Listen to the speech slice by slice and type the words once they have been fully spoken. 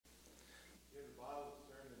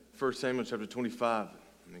1 Samuel chapter 25.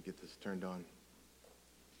 Let me get this turned on.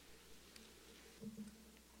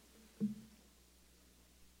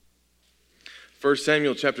 First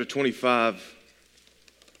Samuel chapter 25.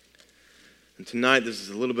 And tonight this is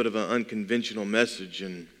a little bit of an unconventional message.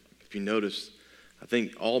 And if you notice, I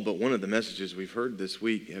think all but one of the messages we've heard this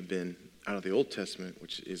week have been out of the Old Testament,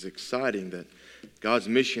 which is exciting that God's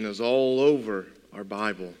mission is all over our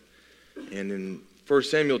Bible. And in 1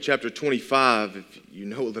 Samuel chapter 25, if you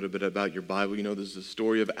know a little bit about your Bible, you know this is the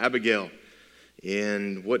story of Abigail.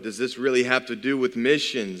 And what does this really have to do with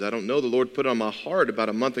missions? I don't know. The Lord put it on my heart about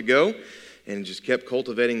a month ago and just kept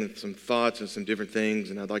cultivating some thoughts and some different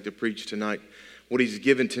things. And I'd like to preach tonight what He's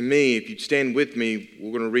given to me. If you'd stand with me,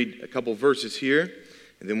 we're going to read a couple verses here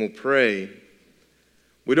and then we'll pray.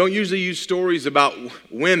 We don't usually use stories about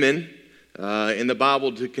women in the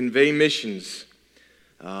Bible to convey missions.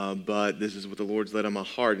 But this is what the Lord's led on my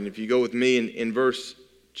heart. And if you go with me in 1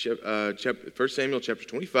 Samuel chapter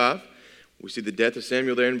 25, we see the death of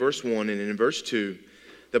Samuel there in verse 1. And in verse 2,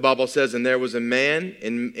 the Bible says, "And there was a man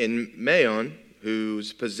in Maon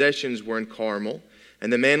whose possessions were in Carmel.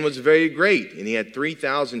 And the man was very great. And he had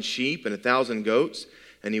 3,000 sheep and 1,000 goats.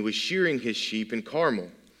 And he was shearing his sheep in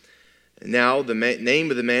Carmel. And now the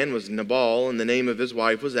name of the man was Nabal. And the name of his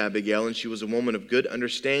wife was Abigail. And she was a woman of good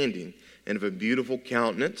understanding and of a beautiful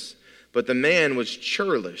countenance. But the man was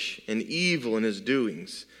churlish and evil in his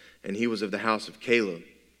doings, and he was of the house of Caleb.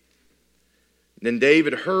 Then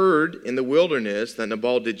David heard in the wilderness that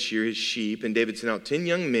Nabal did shear his sheep, and David sent out 10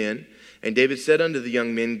 young men. And David said unto the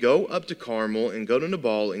young men, Go up to Carmel, and go to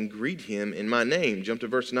Nabal, and greet him in my name." Jump to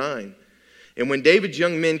verse 9. "And when David's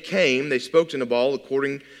young men came, they spoke to Nabal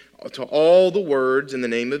according to all the words in the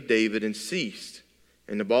name of David, and ceased.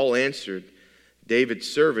 And Nabal answered David's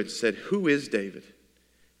servants, said, Who is David?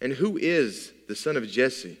 And who is the son of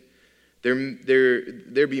Jesse?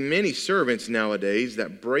 There be many servants nowadays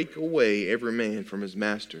that break away every man from his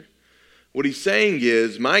master." What he's saying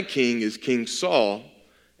is, my king is King Saul,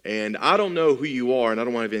 and I don't know who you are, and I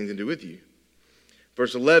don't want to have anything to do with you.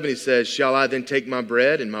 Verse 11, he says, "Shall I then take my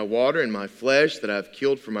bread and my water and my flesh that I have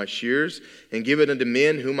killed for my shears, and give it unto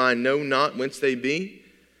men whom I know not whence they be?"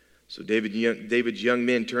 So David's young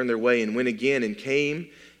men turned their way and went again and came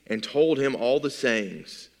and told him all the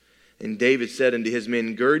sayings. And David said unto his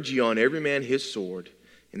men, Gird ye on every man his sword.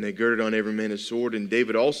 And they girded on every man his sword, and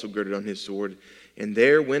David also girded on his sword. And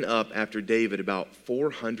there went up after David about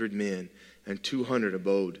 400 men, and 200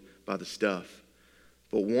 abode by the stuff.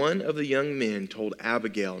 But one of the young men told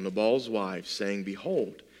Abigail, Nabal's wife, saying,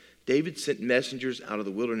 Behold, David sent messengers out of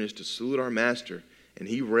the wilderness to salute our master, and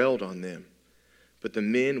he railed on them. But the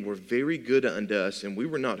men were very good unto us, and we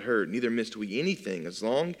were not hurt, neither missed we anything, as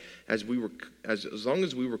long as we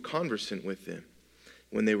were conversant with them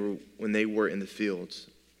when they were in the fields.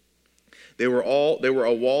 They were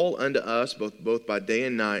a wall unto us, both by day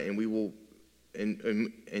and night, and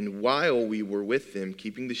while we were with them,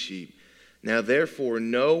 keeping the sheep. Now therefore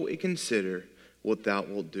know and consider what thou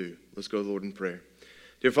wilt do." Let's go to the Lord in prayer.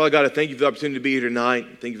 Dear Father God, I thank you for the opportunity to be here tonight.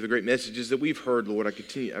 Thank you for the great messages that we've heard, Lord.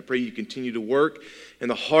 I pray you continue to work in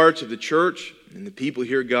the hearts of the church and the people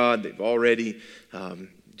here, God. They've already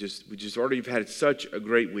we've had such a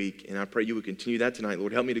great week, and I pray you would continue that tonight.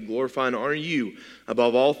 Lord, help me to glorify and honor you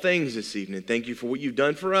above all things this evening. Thank you for what you've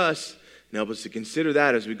done for us, and help us to consider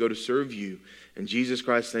that as we go to serve you. In Jesus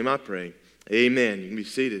Christ's name I pray. Amen. You can be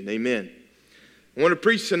seated. Amen. I want to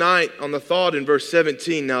preach tonight on the thought in verse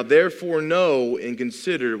 17, "Now therefore know and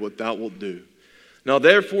consider what thou wilt do." Now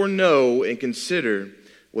therefore know and consider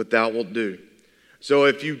what thou wilt do. So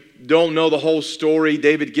if you don't know the whole story,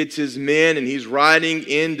 David gets his men and he's riding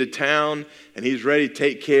into town and he's ready to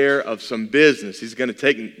take care of some business. He's going to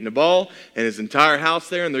take Nabal and his entire house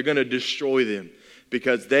there, and they're going to destroy them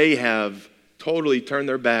because they have totally turned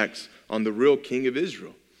their backs on the real king of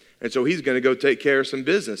Israel. And so he's going to go take care of some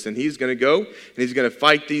business, and he's going to go and he's going to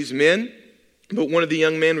fight these men. But one of the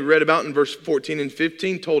young men we read about in verse 14 and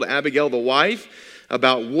 15 told Abigail the wife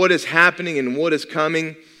about what is happening and what is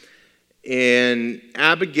coming. And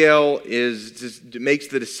Abigail makes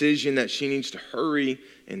the decision that she needs to hurry,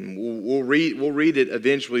 and we'll read it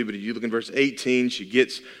eventually. But if you look in verse 18, she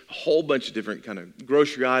gets a whole bunch of different kind of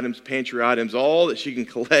grocery items, pantry items, all that she can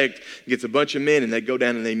collect. Gets a bunch of men, and they go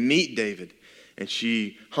down and they meet David. And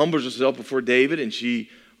she humbles herself before David, and she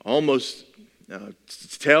almost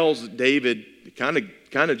tells David, kind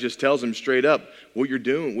of just tells him straight up, what you're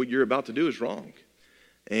doing, what you're about to do is wrong.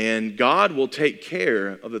 And God will take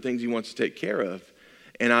care of the things He wants to take care of.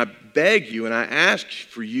 And I beg you and I ask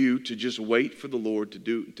for you to just wait for the Lord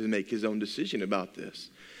to make His own decision about this.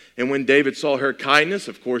 And when David saw her kindness,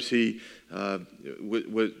 of course, he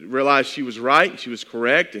realized she was right, she was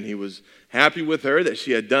correct, and he was happy with her that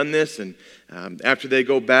she had done this. And after they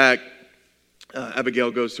go back,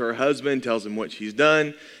 Abigail goes to her husband, tells him what she's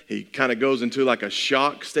done. He kind of goes into like a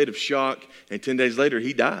state of shock, and 10 days later,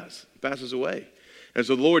 he dies, passes away. And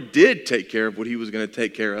so the Lord did take care of what he was going to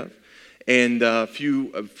take care of. And a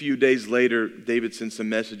few days later, David sends some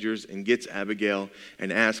messengers and gets Abigail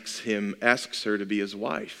and asks her to be his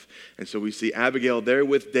wife. And so we see Abigail there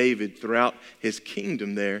with David throughout his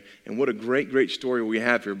kingdom there. And what a great, great story we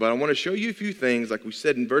have here. But I want to show you a few things, like we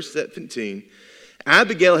said in verse 17.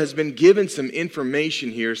 Abigail has been given some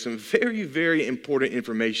information here, some very, very important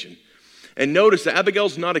information. And notice that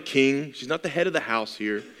Abigail's not a king. She's not the head of the house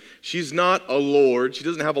here. She's not a lord. She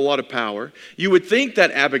doesn't have a lot of power. You would think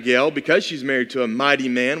that Abigail, because she's married to a mighty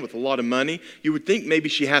man with a lot of money, you would think maybe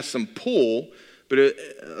she has some pull. But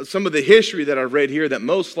some of the history that I've read here, that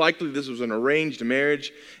most likely this was an arranged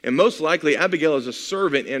marriage, and most likely Abigail is a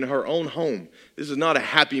servant in her own home. This is not a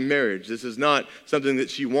happy marriage. This is not something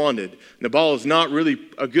that she wanted. Nabal is not really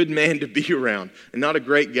a good man to be around and not a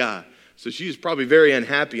great guy. So she's probably very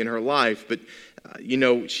unhappy in her life, but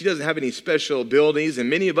she doesn't have any special abilities, and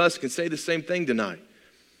many of us can say the same thing tonight.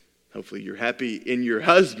 Hopefully you're happy in your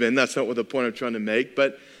husband. That's not what the point I'm trying to make,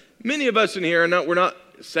 but many of us in here we're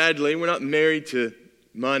not married to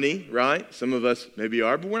money, right? Some of us maybe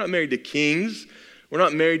are, but we're not married to kings. We're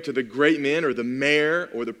not married to the great men or the mayor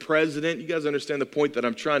or the president. You guys understand the point that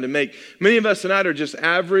I'm trying to make. Many of us tonight are just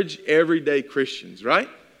average, everyday Christians, right?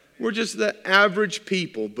 We're just the average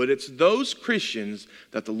people, but it's those Christians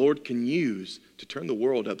that the Lord can use to turn the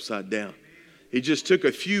world upside down. He just took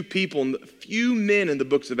a few men in the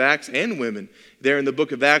books of Acts and women there in the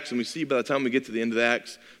book of Acts, and we see by the time we get to the end of the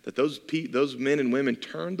Acts that those men and women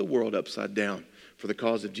turned the world upside down for the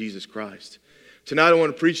cause of Jesus Christ. Tonight I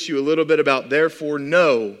want to preach to you a little bit about therefore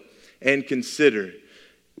know and consider.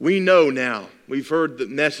 We know now. We've heard the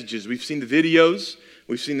messages. We've seen the videos.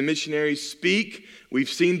 We've seen the missionaries speak. We've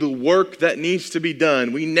seen the work that needs to be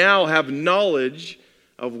done. We now have knowledge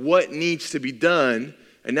of what needs to be done.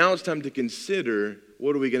 And now it's time to consider,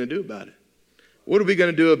 what are we going to do about it? What are we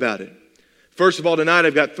going to do about it? First of all, tonight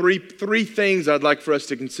I've got three things I'd like for us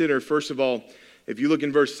to consider. First of all, if you look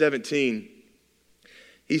in verse 17,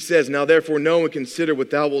 he says, "Now therefore know and consider what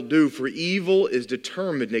thou wilt do, for evil is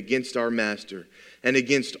determined against our master and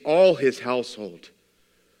against all his household."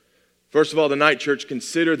 First of all, tonight, church,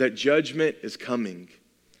 consider that judgment is coming.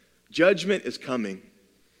 Judgment is coming.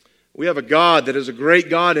 We have a God that is a great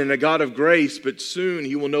God and a God of grace, but soon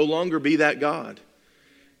he will no longer be that God.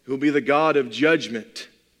 He will be the God of judgment.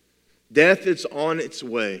 Death is on its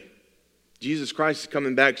way. Jesus Christ is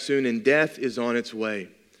coming back soon, and death is on its way.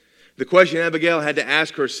 The question Abigail had to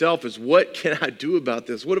ask herself is, what can I do about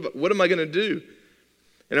this? What am I going to do?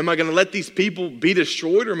 And am I going to let these people be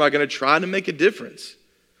destroyed, or am I going to try to make a difference?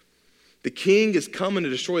 The king is coming to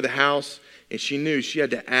destroy the house, and she knew she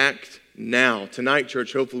had to act now. Tonight,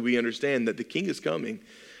 church, hopefully we understand that the king is coming.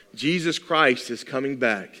 Jesus Christ is coming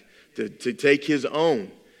back to take his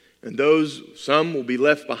own. And some will be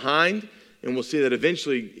left behind, and we'll see that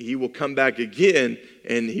eventually he will come back again,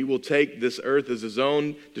 and he will take this earth as his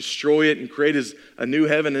own, destroy it, and create a new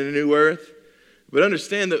heaven and a new earth. But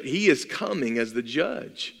understand that he is coming as the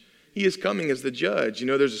judge. He is coming as the judge.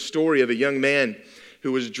 There's a story of a young man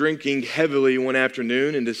who was drinking heavily one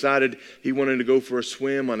afternoon and decided he wanted to go for a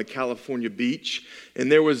swim on a California beach.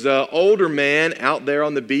 And there was an older man out there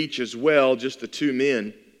on the beach as well, just the two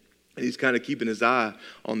men. And he's kind of keeping his eye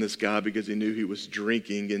on this guy because he knew he was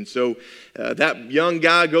drinking. And so that young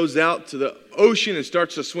guy goes out to the ocean and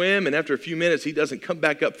starts to swim. And after a few minutes, he doesn't come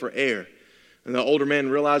back up for air. And the older man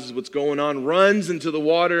realizes what's going on, runs into the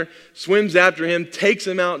water, swims after him, takes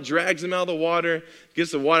him out, drags him out of the water,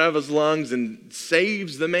 gets the water out of his lungs, and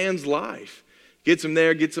saves the man's life. Gets him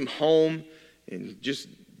there, gets him home, and just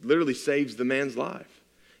literally saves the man's life.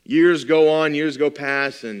 Years go on, years go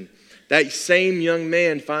past, and that same young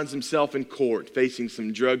man finds himself in court facing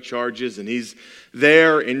some drug charges, and he's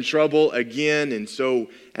there in trouble again. And so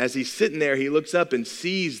as he's sitting there, he looks up and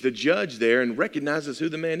sees the judge there and recognizes who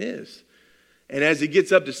the man is. And as he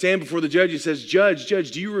gets up to stand before the judge, he says,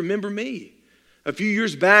 Judge, do you remember me? A few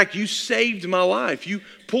years back, you saved my life. You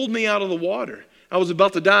pulled me out of the water. I was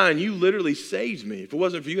about to die, and you literally saved me. If it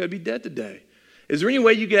wasn't for you, I'd be dead today. Is there any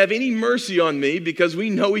way you could have any mercy on me? Because we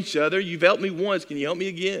know each other. You've helped me once. Can you help me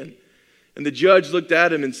again? And the judge looked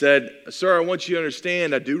at him and said, Sir, I want you to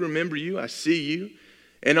understand, I do remember you. I see you.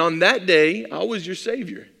 And on that day, I was your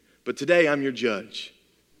Savior. But today, I'm your judge.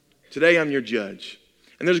 Today, I'm your judge.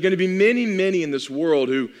 And there's going to be many, many in this world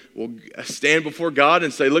who will stand before God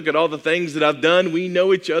and say, look at all the things that I've done. We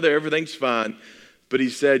know each other. Everything's fine. But he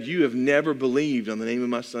said, you have never believed on the name of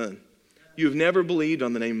my son. You have never believed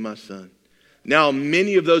on the name of my son. Now,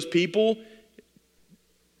 many of those people,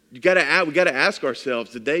 we got to ask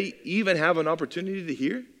ourselves, did they even have an opportunity to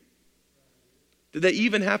hear? Did they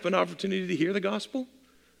even have an opportunity to hear the gospel?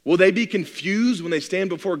 Will they be confused when they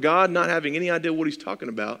stand before God, not having any idea what he's talking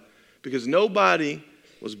about? Because nobody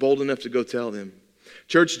was bold enough to go tell them.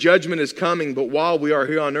 Church, judgment is coming, but while we are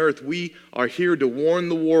here on earth, we are here to warn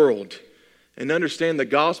the world and understand the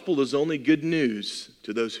gospel is only good news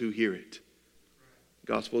to those who hear it.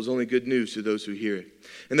 Gospel is only good news to those who hear it.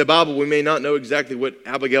 In the Bible, we may not know exactly what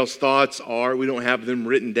Abigail's thoughts are. We don't have them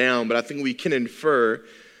written down, but I think we can infer,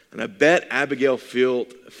 and I bet Abigail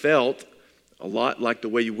felt a lot like the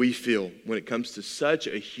way we feel when it comes to such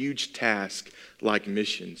a huge task like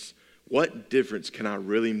missions. What difference can I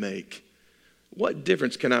really make? What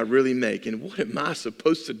difference can I really make? And what am I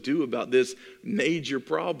supposed to do about this major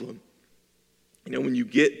problem? You know, when you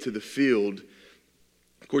get to the field,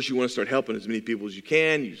 of course, you want to start helping as many people as you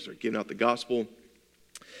can. You start giving out the gospel.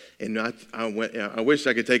 And I wish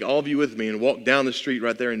I could take all of you with me and walk down the street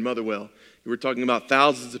right there in Motherwell. We're talking about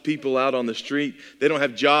thousands of people out on the street. They don't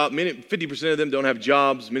have jobs. 50% of them don't have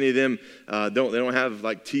jobs. Many of them don't have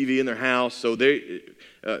like TV in their house. So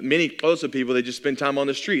many close people, they just spend time on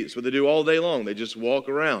the street. That's what they do all day long. They just walk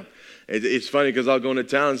around. It's funny because I'll go into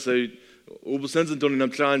town and say, what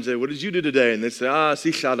did you do today? And they say,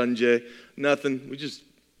 nothing.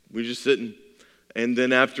 We're just sitting. And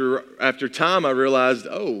then after time, I realized,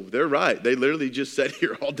 oh, they're right. They literally just sat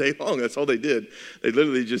here all day long. That's all they did. They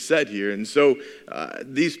literally just sat here. And so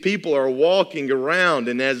these people are walking around.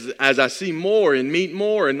 And as I see more and meet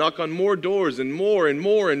more and knock on more doors and more and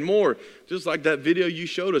more and more, just like that video you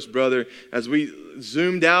showed us, brother, as we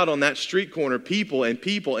zoomed out on that street corner, people and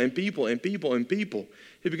people and people and people and people.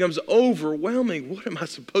 It becomes overwhelming. What am I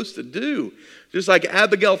supposed to do? Just like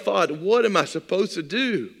Abigail thought, what am I supposed to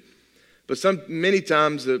do? But many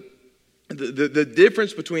times the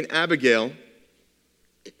difference between Abigail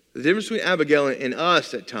and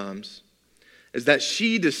us at times is that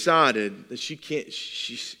she decided that she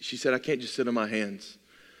said, I can't just sit on my hands.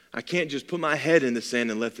 I can't just put my head in the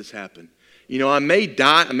sand and let this happen. You know, I may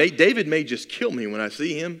die. David may just kill me when I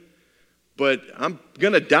see him, but I'm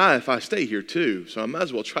going to die if I stay here too. So I might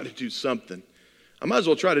as well try to do something.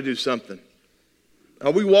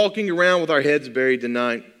 Are we walking around with our heads buried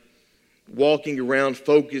tonight? Walking around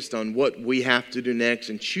focused on what we have to do next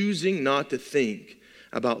and choosing not to think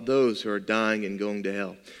about those who are dying and going to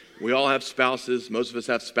hell. We all have spouses. Most of us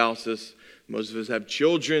have spouses. Most of us have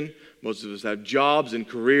children. Most of us have jobs and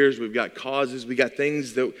careers. We've got causes. We got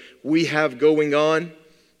things that we have going on.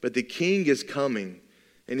 But the King is coming,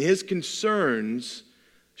 and his concerns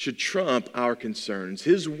should trump our concerns.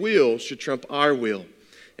 His will should trump our will.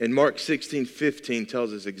 And Mark 16:15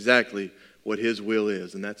 tells us exactly what his will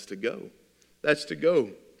is, and that's to go. That's to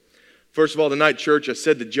go. First of all, tonight, church, I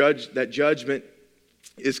said that judgment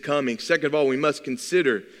is coming. Second of all, we must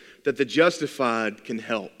consider that the justified can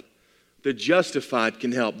help. The justified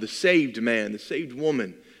can help. The saved man, the saved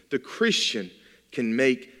woman, the Christian can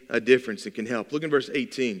make a difference and can help. Look in verse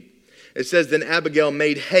 18. It says, Then Abigail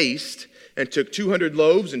made haste and took 200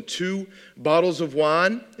 loaves and 2 bottles of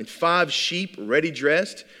wine and 5 sheep ready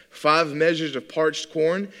dressed, 5 measures of parched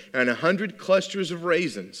corn and 100 clusters of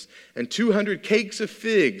raisins and 200 cakes of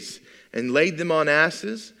figs, and laid them on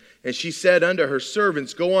asses. And she said unto her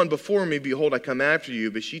servants, Go on before me, behold, I come after you.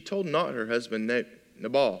 But she told not her husband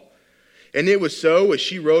Nabal. And it was so, as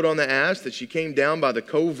she rode on the ass, that she came down by the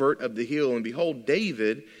covert of the hill, and behold,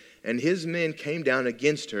 David and his men came down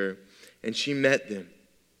against her, and she met them.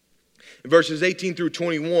 In verses 18 through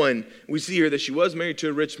 21, we see here that she was married to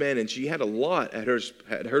a rich man, and she had a lot at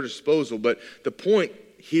her disposal. But the point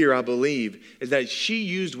here, I believe, is that she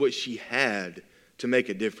used what she had to make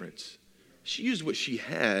a difference. She used what she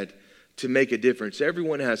had to make a difference.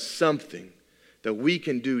 Everyone has something that we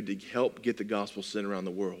can do to help get the gospel sent around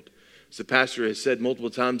the world. As the pastor has said multiple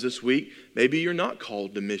times this week, maybe you're not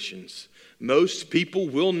called to missions. Most people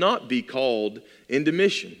will not be called into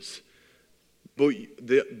missions. But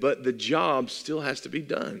the job still has to be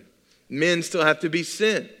done. Men still have to be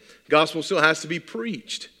sent. Gospel still has to be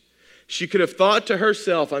preached. She could have thought to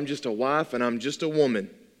herself, I'm just a wife and I'm just a woman.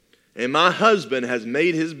 And my husband has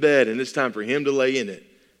made his bed and it's time for him to lay in it.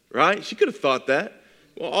 Right? She could have thought that.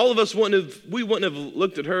 Well, all of us wouldn't have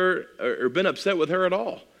looked at her or been upset with her at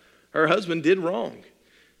all. Her husband did wrong.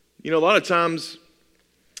 You know, a lot of times,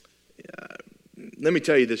 let me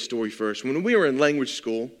tell you this story first. When we were in language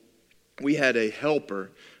school, we had a helper.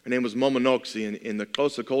 Her name was Mama Noxie. In the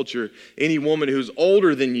Xhosa culture, any woman who's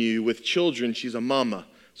older than you with children, she's a mama.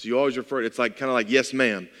 So you always refer, it's like kind of like yes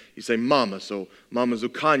ma'am. You say mama. So Mama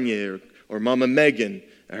Zukanye or Mama Megan.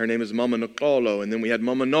 Her name is Mama Nokolo. And then we had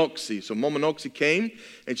Mama Noxie. So Mama Noxie came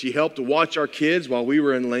and she helped to watch our kids while we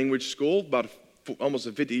were in language school, almost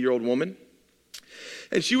a 50-year-old woman.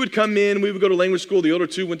 And she would come in, we would go to language school. The older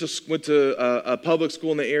two went to a public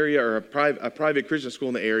school in the area, or a private Christian school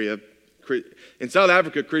in the area. In South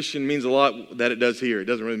Africa, Christian means a lot that it does here. It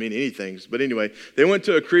doesn't really mean anything. But anyway, they went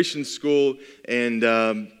to a Christian school, and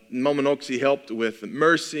Mama Noxie helped with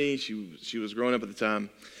Mercy. She was growing up at the time.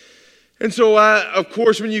 And so, of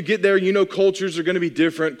course, when you get there, you know cultures are going to be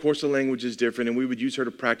different. Of course, the language is different, and we would use her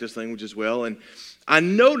to practice language as well. And I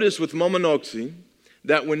noticed with Mama Noxie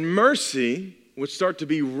that when Mercy would start to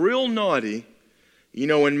be real naughty, you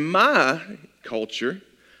know, in my culture,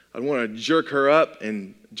 I'd want to jerk her up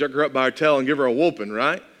by her tail and give her a whooping,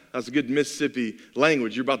 right? That's a good Mississippi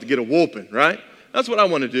language. You're about to get a whooping, right? That's what I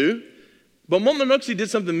want to do. But Mama Noxie did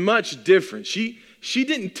something much different. She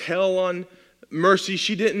didn't tell on Mercy.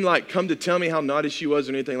 She didn't come to tell me how naughty she was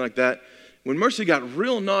or anything like that. When Mercy got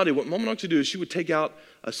real naughty, what Mama Noxie would do is she would take out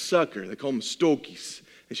a sucker. They call them stokkies.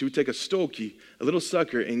 And she would take a stokkie, a little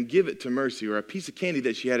sucker, and give it to Mercy, or a piece of candy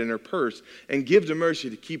that she had in her purse, and give to Mercy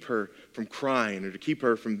to keep her from crying or to keep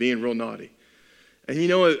her from being real naughty. And you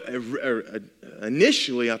know,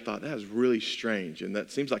 initially I thought, that was really strange, and that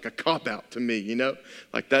seems like a cop-out to me, you know?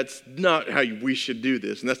 Like, that's not how we should do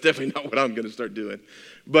this, and that's definitely not what I'm going to start doing.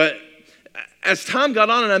 But as time got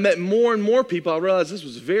on and I met more and more people, I realized this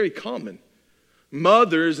was very common.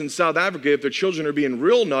 Mothers in South Africa, if their children are being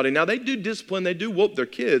real naughty, now they do discipline, they do whoop their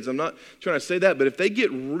kids. I'm not trying to say that, but if they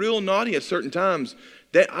get real naughty at certain times,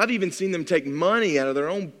 I've even seen them take money out of their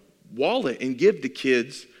own wallet and give to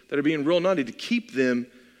kids that are being real naughty to keep them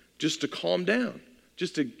just to calm down,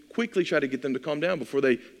 just to quickly try to get them to calm down before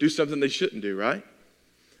they do something they shouldn't do, right?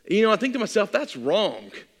 You know, I think to myself, that's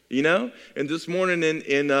wrong. You know, and this morning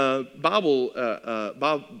in Bible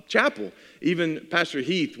chapel, even Pastor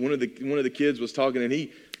Heath, one of the kids was talking, and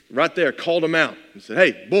he right there called them out and said,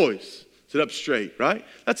 "Hey, boys, sit up straight." Right?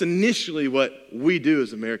 That's initially what we do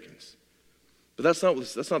as Americans, but that's not the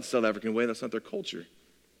South African way. That's not their culture.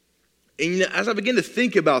 And you know, as I begin to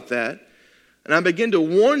think about that, and I begin to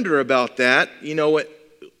wonder about that, you know,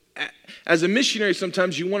 as a missionary,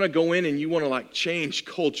 sometimes you want to go in and you want to change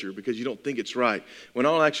culture because you don't think it's right. When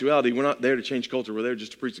in all actuality, we're not there to change culture. We're there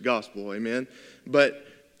just to preach the gospel. Amen. But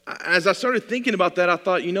as I started thinking about that, I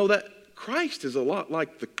thought, you know, that Christ is a lot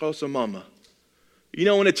like the Xhosa mama. You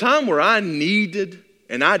know, in a time where I needed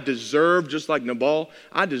and I deserved, just like Nabal,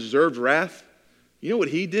 I deserved wrath. You know what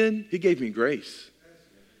he did? He gave me grace.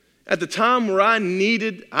 At the time where I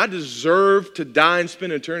deserved to die and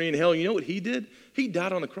spend eternity in hell, you know what he did? He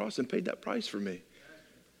died on the cross and paid that price for me.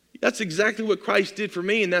 That's exactly what Christ did for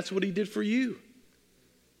me, and that's what he did for you.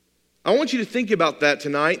 I want you to think about that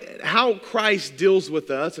tonight, how Christ deals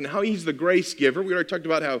with us and how he's the grace giver. We already talked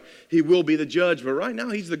about how he will be the judge, but right now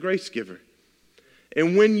he's the grace giver.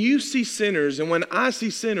 And when you see sinners and when I see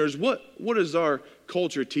sinners, what does our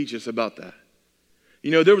culture teach us about that?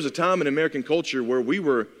 You know, there was a time in American culture where we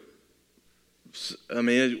were, I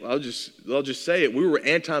mean, I'll just say it, we were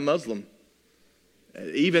anti-Muslim.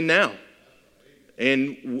 Even now.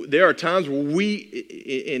 And there are times where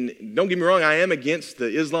and don't get me wrong, I am against the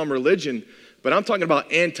Islam religion, but I'm talking about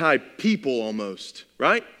anti-people almost,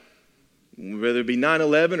 right? Whether it be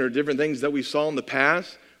 9/11 or different things that we saw in the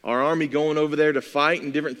past, our army going over there to fight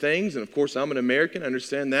and different things, and of course I'm an American, I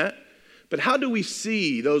understand that. But how do we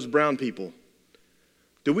see those brown people?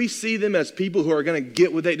 Do we see them as people who are going to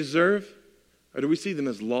get what they deserve? Or do we see them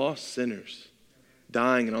as lost sinners,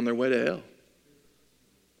 dying and on their way to hell?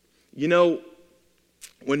 You know,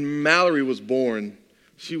 when Mallory was born,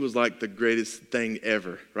 she was like the greatest thing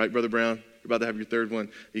ever. Right, Brother Brown? You're about to have your third one.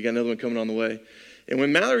 You got another one coming on the way. And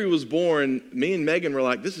when Mallory was born, me and Megan were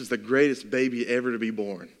like, this is the greatest baby ever to be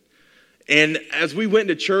born. And as we went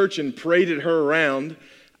to church and paraded her around,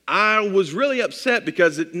 I was really upset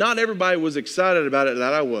because not everybody was excited about it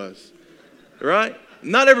that I was. Right?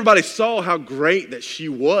 Not everybody saw how great that she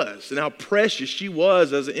was and how precious she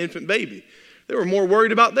was as an infant baby. They were more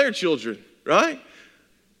worried about their children, right?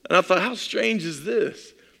 And I thought, how strange is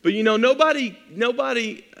this? But you know, nobody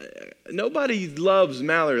loves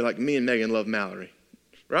Mallory like me and Megan love Mallory,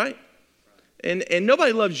 right? And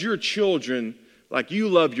nobody loves your children like you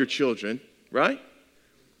love your children, right?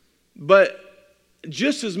 But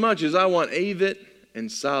just as much as I want Avit and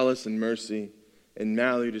Silas and Mercy and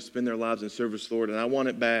Mallory to spend their lives in service to the Lord, and I want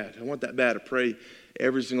it bad. I want that bad to pray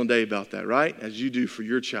every single day about that, right? As you do for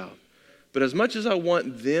your child. But as much as I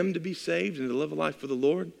want them to be saved and to live a life for the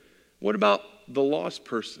Lord, what about the lost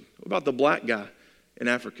person? What about the black guy in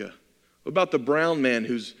Africa? What about the brown man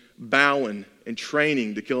who's bowing and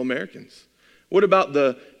training to kill Americans? What about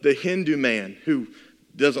the Hindu man who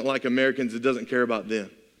doesn't like Americans and doesn't care about them?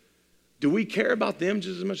 Do we care about them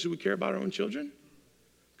just as much as we care about our own children?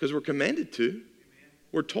 Because we're commanded to.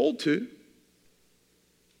 We're told to.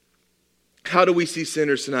 How do we see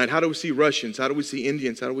sinners tonight? How do we see Russians? How do we see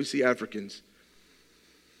Indians? How do we see Africans?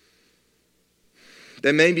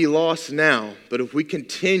 They may be lost now, but if we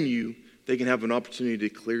continue, they can have an opportunity to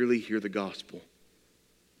clearly hear the gospel.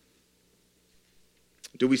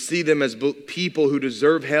 Do we see them as people who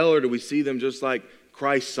deserve hell, or do we see them just like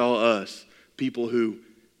Christ saw us, people who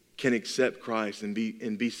can accept Christ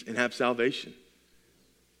and have salvation?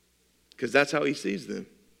 Because that's how he sees them.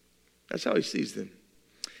 That's how he sees them.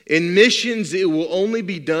 In missions, it will only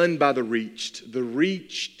be done by the reached. The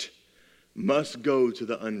reached must go to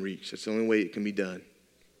the unreached. That's the only way it can be done.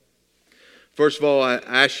 First of all, I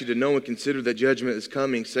ask you to know and consider that judgment is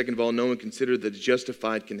coming. Second of all, know and consider that the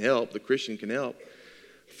justified can help, the Christian can help.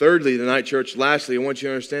 Thirdly, tonight, church, lastly, I want you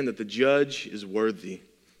to understand that the judge is worthy.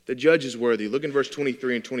 The judge is worthy. Look in verse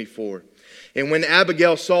 23 and 24. And when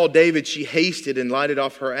Abigail saw David, she hasted and lighted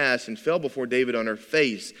off her ass and fell before David on her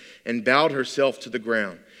face and bowed herself to the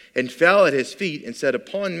ground and fell at his feet and said,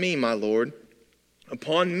 Upon me, my Lord,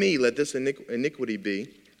 upon me let this iniquity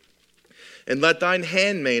be. And let thine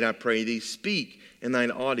handmaid, I pray thee, speak in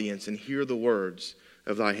thine audience and hear the words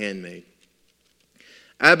of thy handmaid.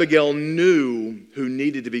 Abigail knew who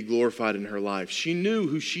needed to be glorified in her life. She knew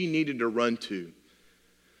who she needed to run to.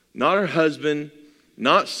 Not her husband,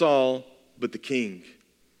 not Saul, but the king.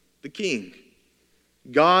 The king.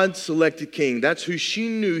 God selected king. That's who she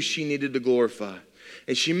knew she needed to glorify.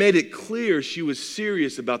 And she made it clear she was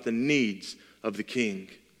serious about the needs of the king.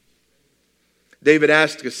 David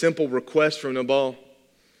asked a simple request from Nabal.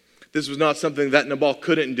 This was not something that Nabal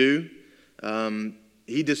couldn't do.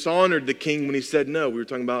 He dishonored the king when he said no. We were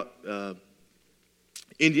talking about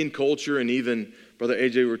Indian culture, and even, Brother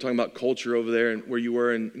AJ, we were talking about culture over there and where you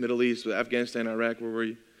were in the Middle East, with Afghanistan, Iraq. Where were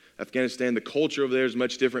you? Afghanistan, the culture over there is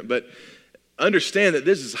much different. But understand that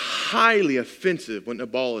this is highly offensive what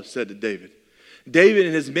Nabal has said to David. David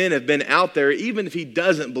and his men have been out there, even if he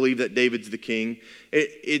doesn't believe that David's the king,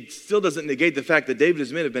 it still doesn't negate the fact that David and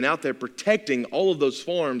his men have been out there protecting all of those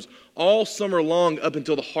farms all summer long up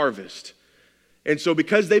until the harvest. And so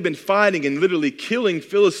because they've been fighting and literally killing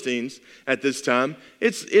Philistines at this time,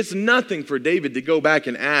 it's nothing for David to go back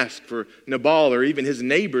and ask for Nabal or even his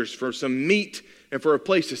neighbors for some meat and for a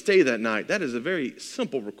place to stay that night. That is a very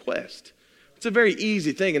simple request. It's a very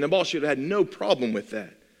easy thing, and Nabal should have had no problem with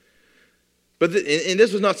that. But and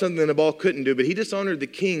this was not something that Nabal couldn't do, but he dishonored the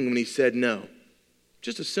king when he said no.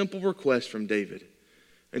 Just a simple request from David.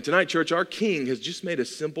 And tonight, church, our king has just made a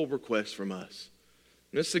simple request from us.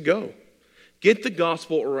 And it's to go. Get the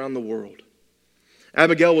gospel around the world.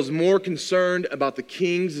 Abigail was more concerned about the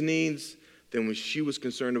king's needs than when she was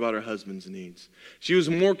concerned about her husband's needs. She was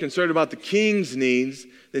more concerned about the king's needs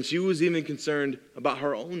than she was even concerned about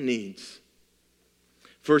her own needs.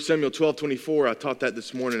 1 Samuel 12:24, I taught that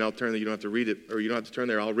this morning. I'll turn there. You don't have to read it, or you don't have to turn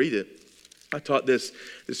there. I'll read it. I taught this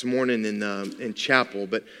morning in chapel.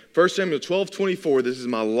 But 1 Samuel 12:24, this is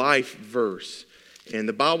my life verse. And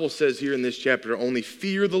the Bible says here in this chapter, only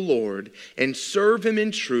fear the Lord and serve him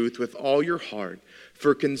in truth with all your heart.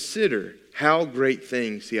 For consider how great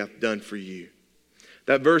things he hath done for you.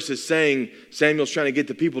 That verse is saying, Samuel's trying to get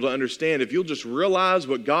the people to understand, if you'll just realize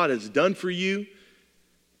what God has done for you,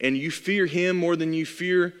 and you fear him more than you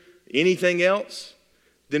fear anything else,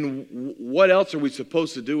 then what else are we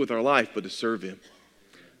supposed to do with our life but to serve him?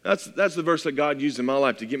 That's the verse that God used in my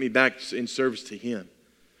life to get me back in service to him.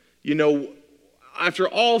 You know, after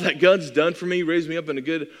all that God's done for me, raised me up in a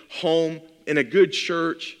good home, in a good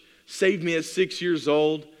church, saved me at 6 years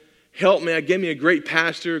old, helped me, gave me a great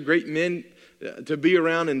pastor, great men to be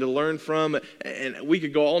around and to learn from. And we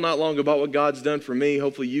could go all night long about what God's done for me.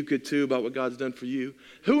 Hopefully you could too, about what God's done for you.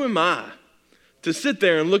 Who am I to sit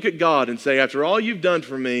there and look at God and say, after all you've done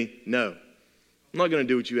for me, no, I'm not going to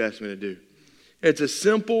do what you asked me to do. It's a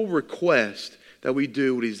simple request that we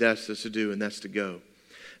do what he's asked us to do, and that's to go.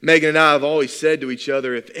 Megan and I have always said to each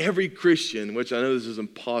other, if every Christian, which I know this is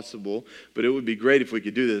impossible, but it would be great if we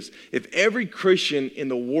could do this, if every Christian in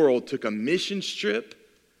the world took a mission trip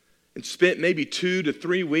and spent maybe 2 to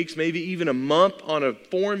 3 weeks, maybe even a month on a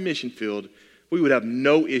foreign mission field, we would have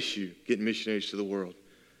no issue getting missionaries to the world.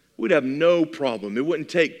 We'd have no problem. It wouldn't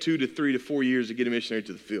take 2 to 3 to 4 years to get a missionary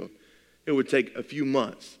to the field. It would take a few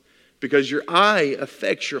months. because your eye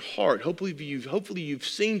affects your heart. Hopefully you've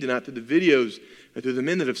seen tonight through the videos and through the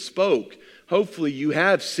men that have spoke. Hopefully you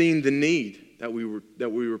have seen the need that we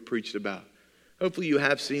were preached about. Hopefully you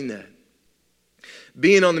have seen that.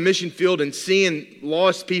 Being on the mission field and seeing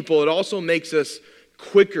lost people, it also makes us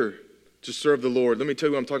quicker to serve the Lord. Let me tell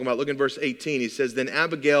you what I'm talking about. Look in verse 18. He says, then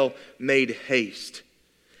Abigail made haste.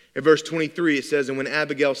 In verse 23 it says, and when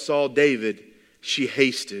Abigail saw David, she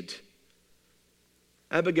hasted.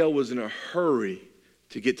 Abigail was in a hurry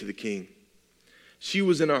to get to the king. She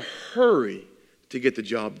was in a hurry to get the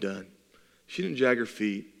job done. She didn't drag her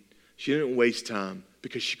feet. She didn't waste time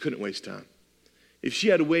because she couldn't waste time. If she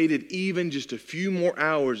had waited even just a few more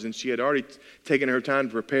hours than she had already taken her time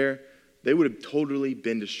to prepare, they would have totally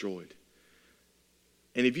been destroyed.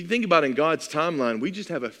 And if you think about it in God's timeline, we just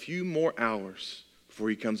have a few more hours before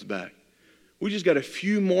he comes back. We just got a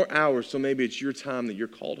few more hours, so maybe it's your time that you're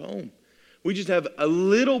called home. We just have a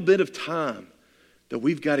little bit of time that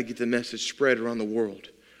we've got to get the message spread around the world.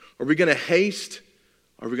 Are we going to haste,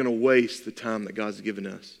 or are we going to waste the time that God's given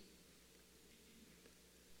us?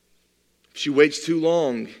 If she waits too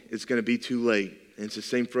long, it's going to be too late. And it's the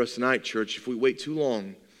same for us tonight, church. If we wait too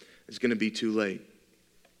long, it's going to be too late.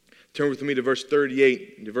 Turn with me to verse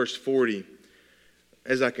 38 and to verse 40.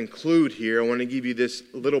 As I conclude here, I want to give you this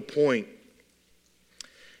little point.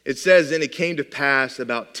 It says, and it came to pass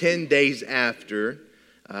about 10 days after,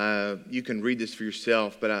 you can read this for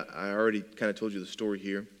yourself, but I already kind of told you the story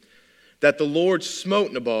here, that the Lord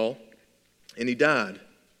smote Nabal, and he died.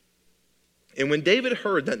 And when David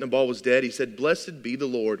heard that Nabal was dead, he said, blessed be the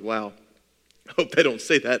Lord. Wow. I hope they don't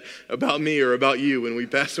say that about me or about you when we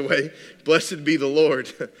pass away. Blessed be the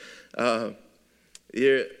Lord.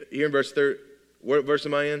 Here in verse 30, what verse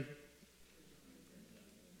am I in?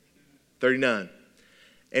 39.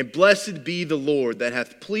 And blessed be the Lord that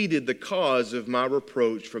hath pleaded the cause of my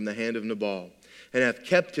reproach from the hand of Nabal, and hath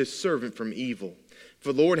kept his servant from evil.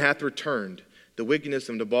 For the Lord hath returned the wickedness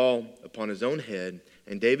of Nabal upon his own head.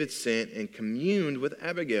 And David sent and communed with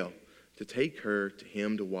Abigail to take her to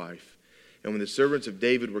him to wife. And when the servants of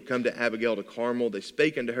David were come to Abigail to Carmel, they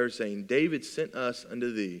spake unto her, saying, David sent us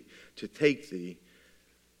unto thee to take thee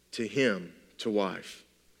to him to wife.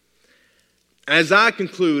 As I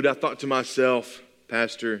conclude, I thought to myself,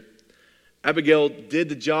 Pastor, Abigail did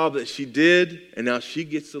the job that she did, and now she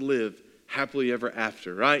gets to live happily ever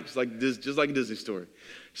after, right? Just like a Disney story.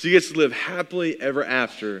 She gets to live happily ever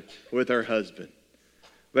after with her husband.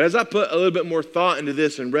 But as I put a little bit more thought into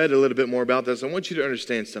this and read a little bit more about this, I want you to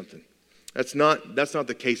understand something. That's not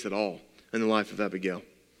the case at all in the life of Abigail.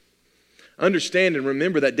 Understand and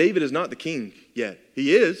remember that David is not the king yet.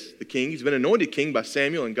 He is the king. He's been anointed king by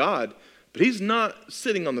Samuel and God, but he's not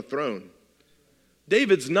sitting on the throne.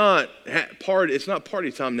 David's not it's not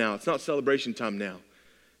party time now. It's not celebration time now.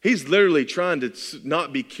 He's literally trying to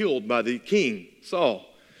not be killed by the king, Saul.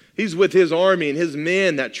 He's with his army and his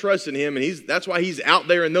men that trust in him, and that's why he's out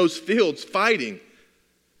there in those fields fighting.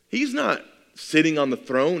 He's not sitting on the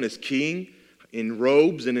throne as king in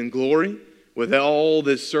robes and in glory with all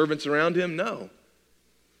the servants around him. No.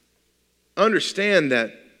 Understand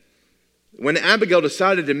that when Abigail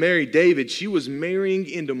decided to marry David, she was marrying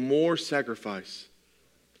into more sacrifice,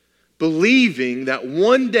 believing that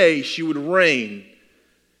one day she would reign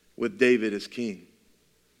with David as king.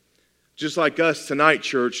 Just like us tonight,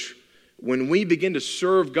 church, when we begin to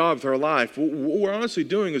serve God with our life, what we're honestly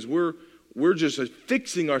doing is we're just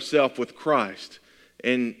fixing ourselves with Christ.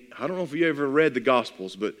 And I don't know if you ever read the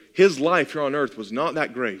Gospels, but his life here on earth was not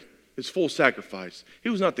that great. It's full sacrifice. He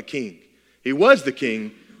was not the king. He was the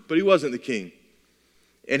king, but he wasn't the king.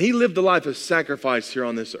 And he lived a life of sacrifice here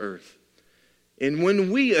on this earth. And when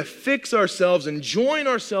we affix ourselves and join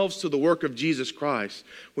ourselves to the work of Jesus Christ,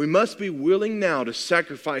 we must be willing now to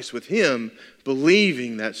sacrifice with him,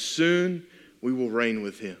 believing that soon we will reign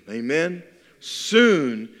with him. Amen?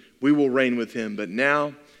 Soon we will reign with him, but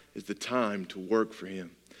now is the time to work for him.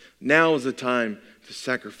 Now is the time to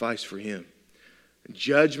sacrifice for him.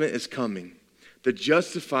 Judgment is coming. The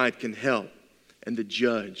justified can help, and the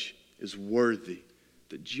judge is worthy.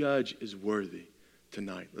 The judge is worthy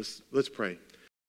tonight. Let's pray.